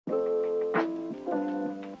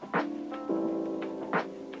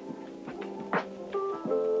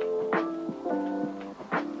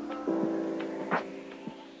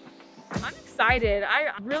excited.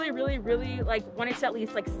 I really like wanted to at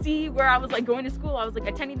least like see where I was like going to school. I was like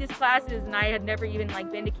attending these classes and I had never even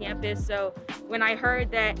like been to campus. So when I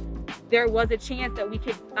heard that there was a chance that we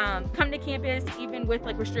could come to campus even with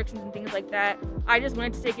like restrictions and things like that, I just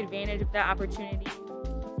wanted to take advantage of that opportunity.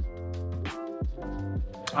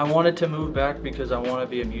 I wanted to move back because I want to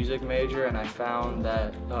be a music major, and I found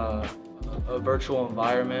that a virtual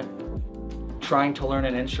environment, trying to learn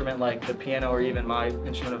an instrument like the piano or even my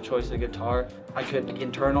instrument of choice, the guitar, I could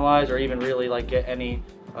internalize or even really like get any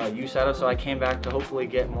use out of. So I came back to hopefully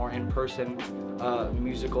get more in-person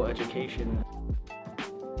musical education.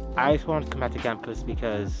 I just wanted to come back to campus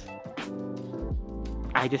because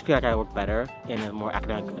I just feel like I work better in a more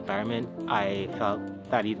academic environment. I felt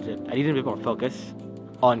that I needed a bit more focus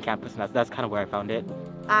on campus, and that's kind of where I found it.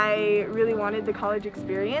 I really wanted the college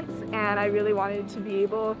experience, and I really wanted to be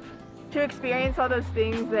able to experience all those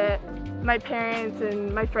things that my parents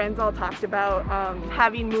and my friends all talked about,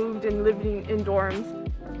 having moved and living in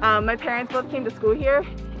dorms. My parents both came to school here,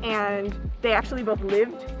 and they actually both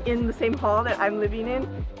lived in the same hall that I'm living in.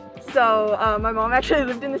 So my mom actually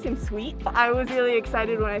lived in the same suite. I was really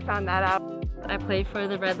excited when I found that out. I played for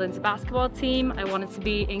the Redlands basketball team. I wanted to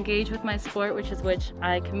be engaged with my sport, which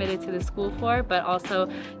I committed to the school for, but also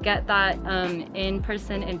get that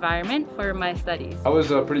in-person environment for my studies. I was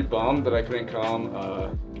pretty bummed that I couldn't come,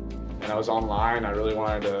 and I was online. I really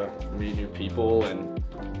wanted to meet new people and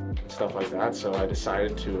stuff like that, so I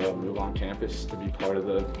decided to move on campus to be part of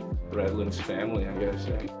the Redlands family, I guess.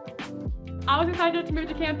 Yeah. I was excited to move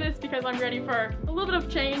to campus because I'm ready for a little bit of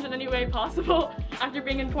change in any way possible. After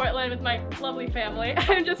being in Portland with my lovely family,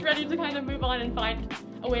 I'm just ready to kind of move on and find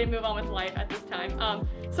a way to move on with life at this time.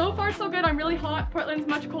 So far so good. I'm really hot. Portland's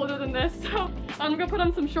much colder than this, so I'm gonna put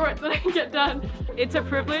on some shorts when I get done. It's a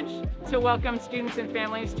privilege to welcome students and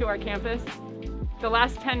families to our campus. The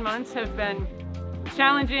last 10 months have been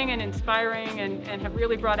challenging and inspiring and have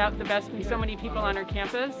really brought out the best in so many people on our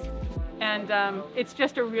campus. And it's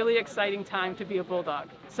just a really exciting time to be a Bulldog.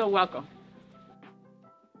 So welcome.